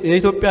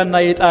የኢትዮጵያና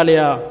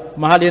የኢጣሊያ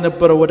መሃል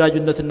የነበረው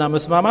ወዳጅነትና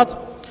መስማማት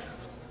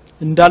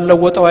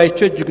እንዳለወጠው አይቼ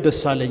እጅግ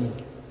ደስ አለኝ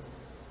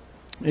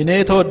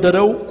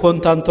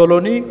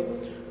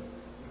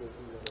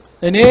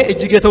እኔ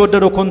እጅግ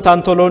የተወደደው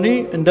ኮንታንቶሎኒ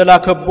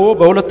እንደላከቦ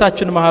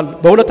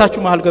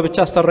በሁለታችሁ መሃል ገብቻ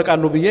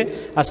አስተረቃለሁ ብዬ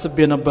አስቤ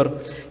ነበር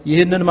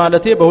ይህንን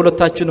ማለቴ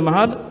በሁለታችን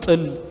መሃል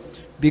ጥል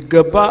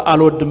ቢገባ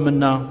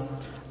አልወድምና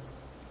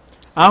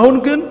አሁን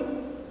ግን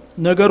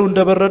ነገሩ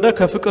እንደበረደ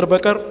ከፍቅር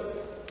በቀር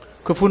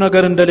ክፉ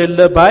ነገር እንደሌለ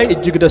ባይ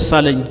እጅግ ደስ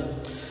አለኝ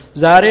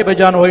ዛሬ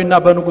በጃንሆይና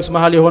በንጉስ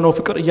መሃል የሆነው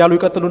ፍቅር እያሉ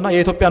ይቀጥሉና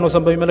የኢትዮጵያን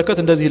ወሰን በሚመለከት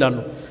እንደዚህ ይላሉ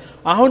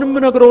አሁንም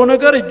ነገረው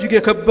ነገር እጅግ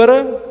የከበረ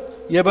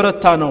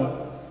የበረታ ነው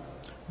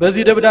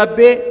በዚህ ደብዳቤ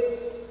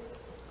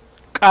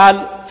ቃል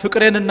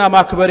ፍቅሬንና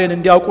ማክበሬን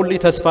እንዲያውቁልኝ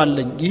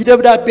ተስፋለኝ ይህ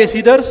ደብዳቤ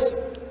ሲደርስ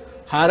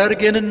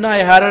ሐረርጌንና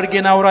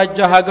የሐረርጌን አውራጃ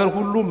ሀገር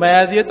ሁሉ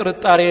መያዝ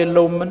ጥርጣሬ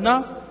የለውምና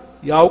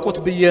ያውቁት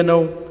ብዬ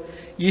ነው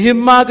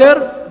ይህም ሀገር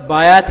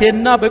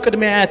ባያቴና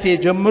በቅድሚያ አያቴ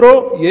ጀምሮ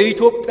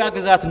የኢትዮጵያ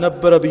ግዛት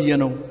ነበር ብዬ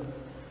ነው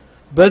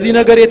በዚህ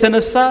ነገር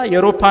የተነሳ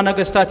የአውሮፓ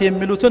ነገስታት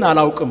የሚሉትን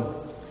አላውቅም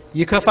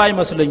ይከፋ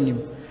አይመስለኝም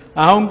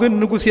አሁን ግን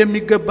ንጉስ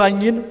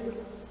የሚገባኝን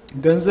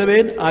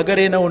ገንዘቤን አገሬ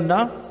ነውና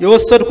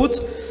የወሰድኩት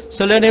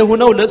ስለኔ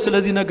ሆነው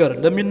ስለዚህ ነገር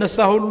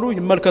ለሚነሳ ሁሉ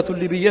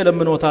ይመልከቱልኝ ብዬ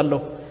ለምኖታለሁ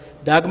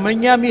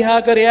ዳግመኛም ይህ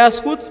ሀገር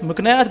ያስኩት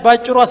ምክንያት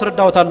ባጭሩ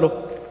አስረዳውታለሁ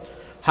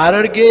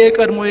ሐረርጌ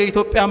የቀድሞ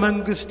የኢትዮጵያ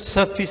መንግስት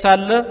ሰፊ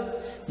ሳለ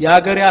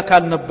የሀገሬ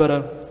አካል ነበር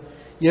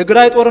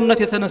የግራይ ጦርነት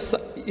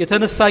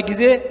የተነሳ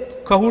ጊዜ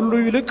ከሁሉ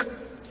ይልቅ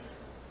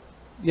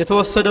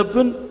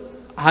የተወሰደብን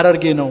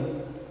ሐረርጌ ነው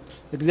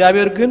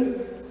እግዚአብሔር ግን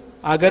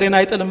አገሬን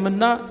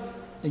አይጥልምና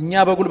እኛ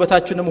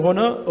በጉልበታችንም ሆነ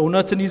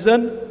እውነትን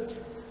ይዘን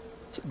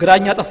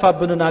ግራኛ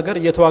ጠፋብንን አገር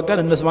እየተዋጋን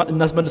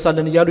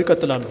እናስመልሳለን ይያሉ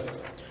ይቀጥላሉ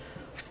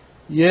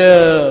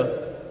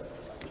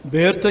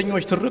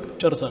የብሔርተኞች ትርክት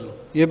ጨርሳለሁ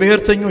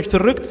የብሔርተኞች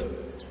ትርክት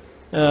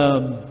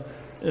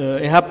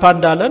ኢህአፓ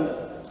እንዳለን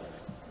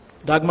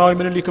ዳግማዊ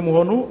ምኒልክም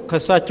ሆኑ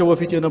ከሳቸው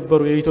በፊት የነበሩ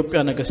የኢትዮጵያ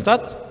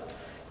ነገስታት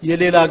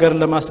የሌላ ሀገር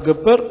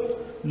ለማስገበር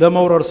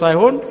ለመውረር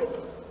ሳይሆን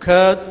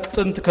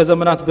ከጥንት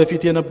ከዘመናት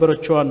በፊት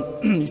የነበረችዋን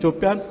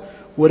ኢትዮጵያን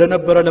ወደ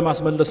ነበረ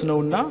ለማስመለስ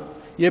ነውና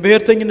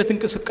የብሔርተኝነት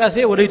እንቅስቃሴ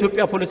ወደ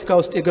ኢትዮጵያ ፖለቲካ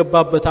ውስጥ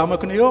የገባበት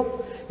አመክንዮ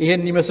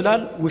ይሄን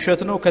ይመስላል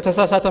ውሸት ነው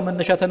ከተሳሳተ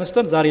መነሻ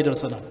ተነስተን ዛሬ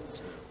ደርሰናል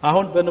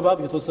አሁን በንባብ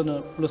የተወሰነ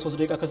 2-3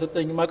 ደቂቃ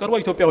ከሰጠኝ ማቀርበው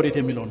ኢትዮጵያ ወዴት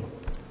የሚለው ነው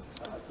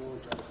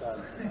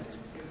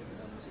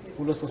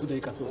 2-3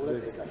 ደቂቃ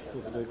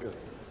 3 ደቂቃ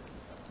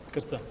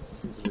ቅርታ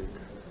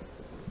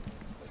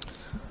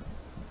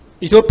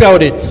ኢትዮጵያ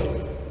ወዴት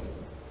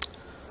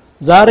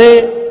ዛሬ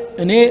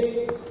እኔ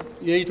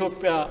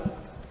የኢትዮጵያ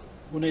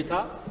ሁኔታ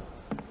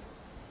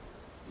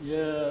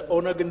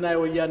የኦነግና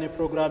የወያኔ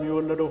ፕሮግራም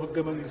የወለደው ህገ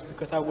መንግስት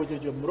ከታወጀ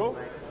ጀምሮ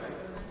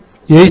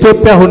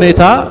የኢትዮጵያ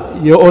ሁኔታ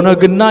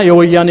የኦነግና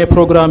የወያኔ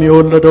ፕሮግራም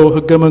የወለደው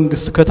ህገ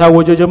መንግስት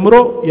ከታወጀ ጀምሮ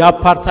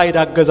የአፓርታይድ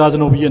አገዛዝ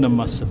ነው ብዬ ነው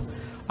ማስብ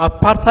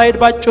አፓርታይድ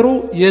ባጭሩ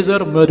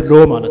የዘር መድሎ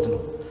ማለት ነው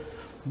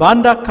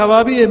በአንድ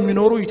አካባቢ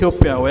የሚኖሩ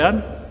ኢትዮጵያውያን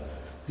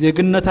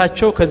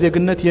ዜግነታቸው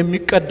ከዜግነት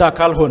የሚቀዳ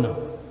ካልሆነ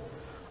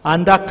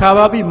አንድ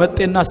አካባቢ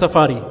መጤና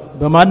ሰፋሪ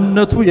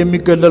በማንነቱ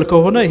የሚገለል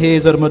ከሆነ ይሄ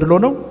የዘር መድሎ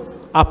ነው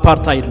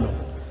አፓርታይድ ነው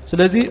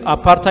ስለዚህ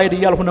አፓርታይድ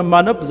ይያልሁነ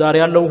ማነብ ዛሬ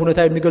ያለው ሁኔታ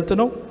የሚገልጥ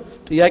ነው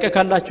ጥያቄ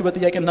ካላችሁ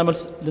በጥያቄና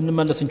መልስ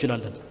ልንመለስ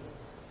እንችላለን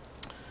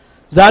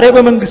ዛሬ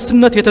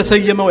በመንግስትነት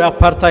የተሰየመው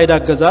የአፓርታይድ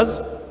አገዛዝ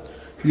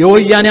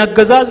የወያኔ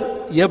አገዛዝ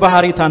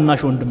የባህሪ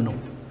ታናሽ ወንድም ነው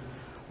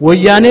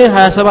ወያኔ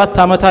 27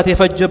 አመታት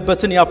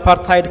የፈጀበትን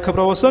የአፓርታይድ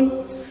ክብረ ወሰን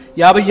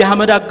የአብይ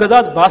አህመድ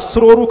አገዛዝ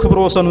በ10 ወሩ ክብረ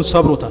ወሰኑን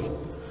ሰብሮታል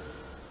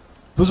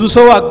ብዙ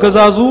ሰው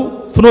አገዛዙ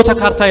ፍኖተ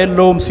ካርታ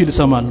የለውም ሲል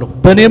ሰማለሁ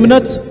በኔ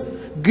እምነት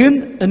ግን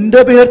እንደ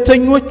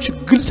ብሔርተኞች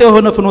ግልጽ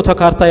የሆነ ፍኖተ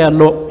ካርታ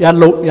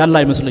ያለው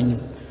አይመስለኝም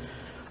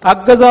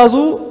አገዛዙ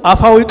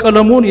አፋዊ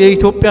ቀለሙን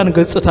የኢትዮጵያን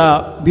ገጽታ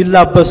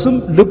ቢላበስም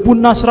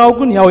ልቡና ስራው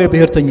ግን ያው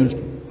የብሔርተኞች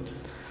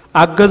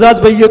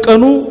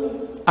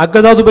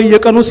አገዛዙ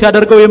በየቀኑ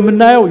ሲያደርገው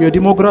የምናየው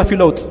የዲሞግራፊ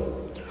ለውጥ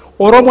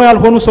ኦሮሞ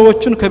ያልሆኑ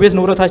ሰዎችን ከቤት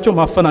ንብረታቸው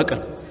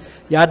ማፈናቀል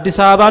የአዲስ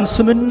አበባን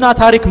ስምና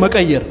ታሪክ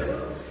መቀየር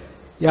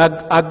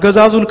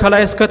አገዛዙን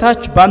ከላይ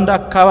እስከታች ባንድ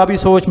አካባቢ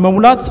ሰዎች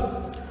መሙላት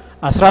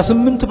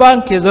 18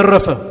 ባንክ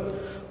የዘረፈ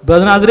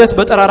በናዝሬት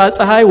በጠራራ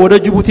ፀሐይ ወደ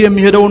ጅቡቲ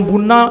የሚሄደውን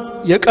ቡና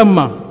የቀማ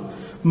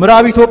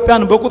ምዕራብ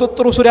ኢትዮጵያን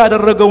በቁጥጥሩ ስር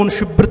ያደረገውን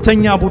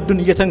ሽብርተኛ ቡድን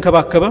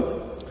እየተንከባከበ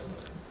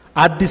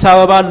አዲስ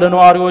አበባ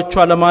ለነዋሪዎቿ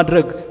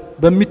ለማድረግ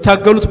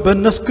በሚታገሉት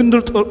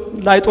በእነስክንድር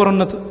ላይ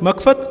ጦርነት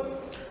መክፈት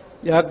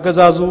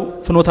ያገዛዙ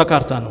ፍኖተ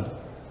ካርታ ነው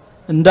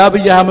እንደ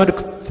አብይ አህመድ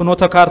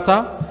ፍኖተ ካርታ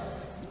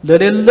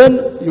ለሌለን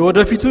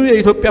የወደፊቱ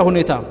የኢትዮጵያ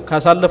ሁኔታ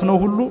ካሳለፍነው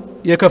ሁሉ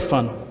የከፋ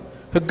ነው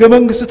ህገ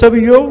መንግስት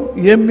ተብየው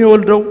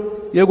የሚወልደው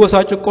የጎሳ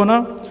ጭቆና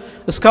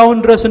እስካሁን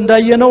ድረስ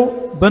እንዳየነው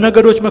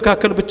በነገዶች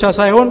መካከል ብቻ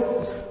ሳይሆን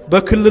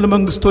በክልል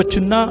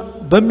መንግስቶችና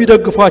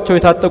በሚደግፏቸው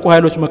የታጠቁ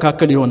ኃይሎች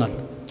መካከል ይሆናል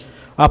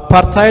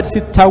አፓርታይድ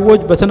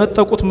ሲታወጅ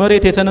በተነጠቁት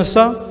መሬት የተነሳ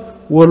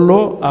ወሎ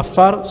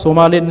አፋር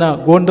ሶማሌና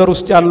ጎንደር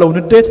ውስጥ ያለው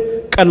ንዴት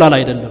ቀላል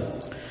አይደለም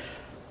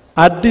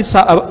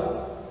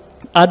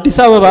አዲስ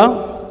አበባ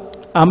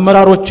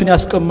አመራሮችን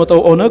ያስቀመጠው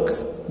ኦነግ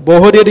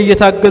በሆዴድ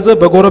እየታገዘ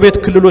በጎረቤት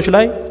ክልሎች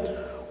ላይ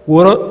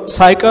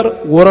ሳይቀር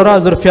ወረራ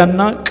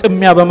ዝርፊያና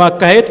ቅሚያ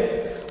በማካሄድ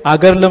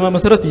አገር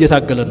ለመመስረት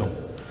እየታገለ ነው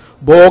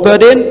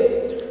በኦጋዴን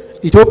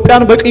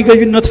ኢትዮጵያን በቅኝ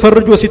ገዥነት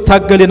ፈርጆ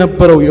ሲታገል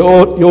የነበረው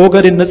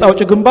የኦጋዴን ነፃ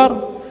አውጪ ግንባር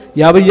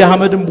የአብይ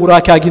አህመድን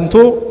ቡራኪ አግኝቶ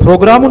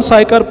ፕሮግራሙን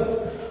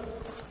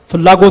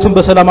ፍላጎቱን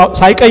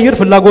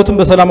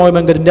በሰላማዊ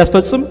መንገድ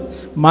እንዲያስፈጽም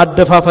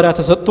ማደፋፈሪያ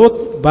ተሰጥቶት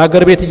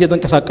በአገር ቤት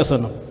እየተንቀሳቀሰ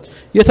ነው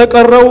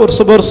የተቀረው እርስ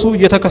በርሱ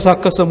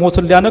እየተከሳከሰ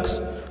ሞትን ሊያነክስ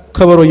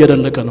ከበሮ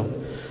እየደለቀ ነው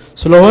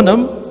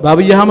ስለሆነም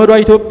በአብይ አህመዷ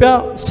ኢትዮጵያ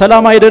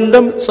ሰላም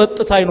አይደለም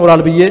ጸጥታ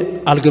ይኖራል ብዬ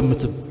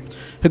አልገምትም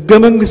ህገ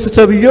መንግስት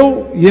ተብየው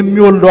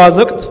የሚወልደው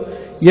አዘቅት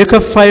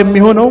የከፋ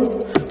የሚሆነው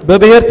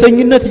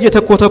በብሔርተኝነት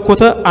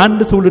እየተኮተኮተ አንድ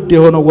ትውልድ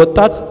የሆነው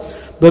ወጣት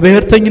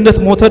በብሔርተኝነት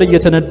ሞተር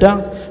እየተነዳ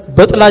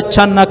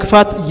በጥላቻና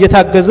ክፋት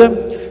እየታገዘ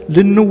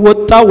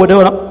ልንወጣ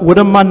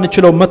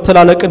ወደማንችለው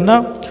መተላለቅና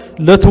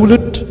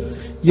ለትውልድ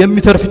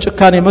የሚተርፍ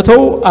ጭካኔ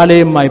መተው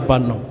አለየም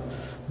አይባል ነው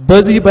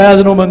በዚህ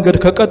በያዝነው መንገድ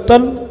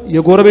ከቀጠል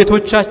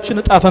የጎረቤቶቻችን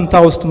ጣፈንታ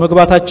ውስጥ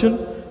መግባታችን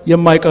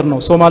የማይቀር ነው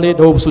ሶማሌ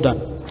ደቡብ ሱዳን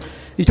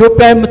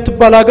ኢትዮጵያ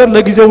የምትባል ሀገር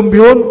ለጊዜውም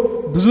ቢሆን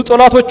ብዙ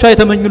ጠላቶቿ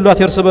የተመኙላት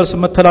የርስ በርስ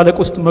መተላለቅ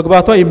ውስጥ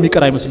መግባቷ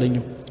የሚቀር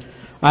አይመስለኝም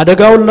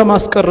አደጋውን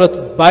ለማስቀረት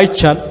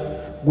ባይቻል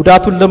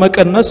ጉዳቱን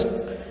ለመቀነስ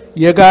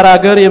የጋራ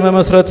ሀገር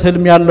የመመስረት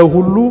ህልም ያለው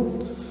ሁሉ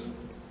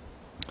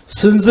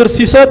ስንዝር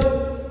ሲሰጥ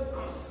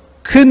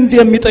ክንድ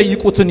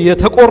የሚጠይቁትን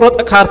የተቆረጠ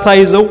ካርታ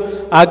ይዘው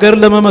አገር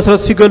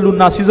ለመመስረት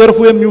ሲገሉና ሲዘርፉ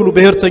የሚውሉ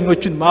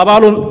ብሔርተኞችን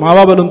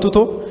ማባበልን ትቶ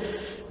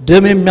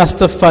ደም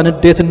የሚያስተፋ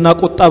ንዴትና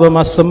ቁጣ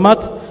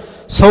በማሰማት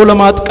ሰው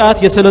ለማጥቃት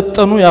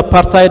የሰለጠኑ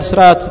የአፓርታይድ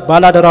ስርዓት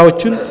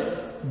ባላደራዎችን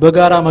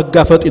በጋራ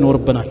መጋፈጥ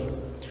ይኖርብናል።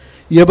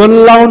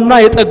 የበላውና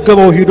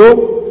የጠገበው ሂዶ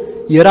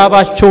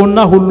የራባቸውና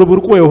ሁሉ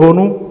ብርቆ የሆኑ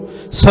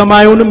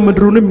ሰማዩንም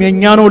ምድሩንም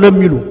የኛ ነው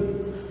ለሚሉ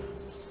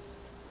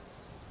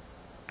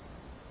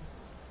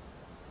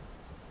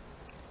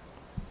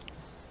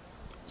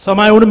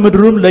ሰማዩንም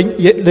ምድሩንም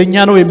ለኛ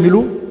ነው የሚሉ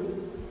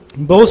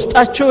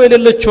በውስጣቸው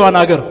የሌለችዋን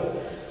አገር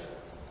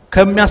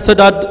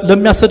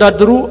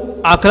ለሚያስተዳድሩ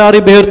አክራሪ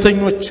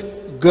ብሔርተኞች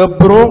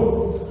ገብሮ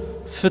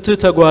ፍትህ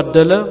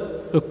ተጓደለ፣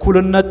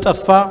 እኩልነት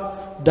ጠፋ፣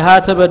 ድሃ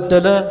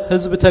ተበደለ፣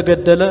 ህዝብ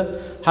ተገደለ፣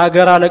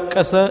 ሀገር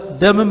አለቀሰ፣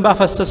 ደምን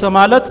ባፈሰሰ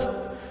ማለት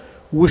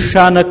ውሻ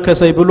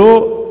ነከሰይ ብሎ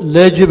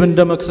ለጅብ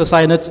እንደመክሰስ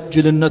አይነት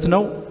ጅልነት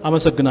ነው።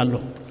 አመሰግናለሁ።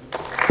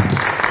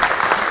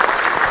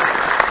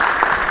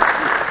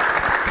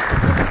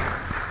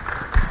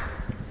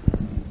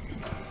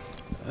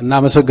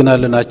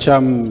 እናመሰግናለን።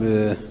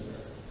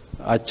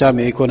 አቻም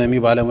የኢኮኖሚ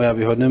ባለሙያ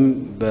ቢሆንም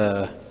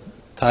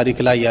በታሪክ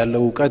ላይ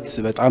ያለው ዕውቀት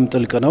በጣም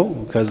ጥልቅ ነው።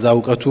 ከዛ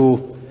ዕውቀቱ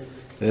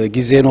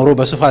ጊዜ ኖሮ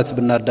በስፋት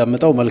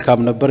ብናዳምጠው መልካም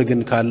ነበር። ግን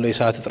ካለው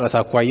የሰዓት እጥረት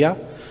አኳያ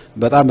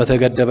በጣም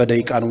በተገደበ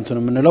ደቂቃ ነው እንትን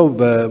የምንለው።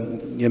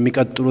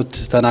 የሚቀጥሉት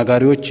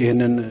ተናጋሪዎች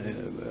ይህንን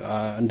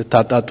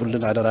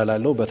እንድታጣጡልን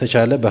አደራላለሁ።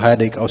 በተቻለ በ20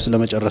 ደቂቃ ውስጥ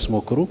ለመጨረስ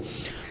ሞክሩ።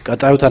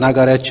 ቀጣዩ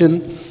ተናጋሪያችን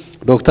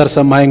ዶክተር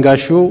ሰማኸኝ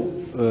ጋሹ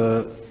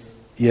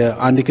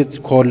የአንዲት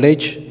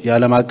ኮሌጅ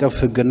የዓለም አቀፍ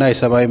ሕግና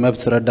የሰብአዊ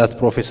መብት ረዳት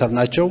ፕሮፌሰር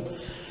ናቸው።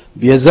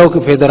 የዛው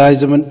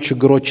ፌደራሊዝም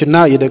ችግሮችና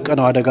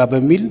የደቀነው አደጋ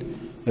በሚል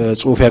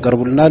ጽሑፍ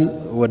ያቀርቡልናል።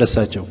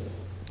 ወደሳቸው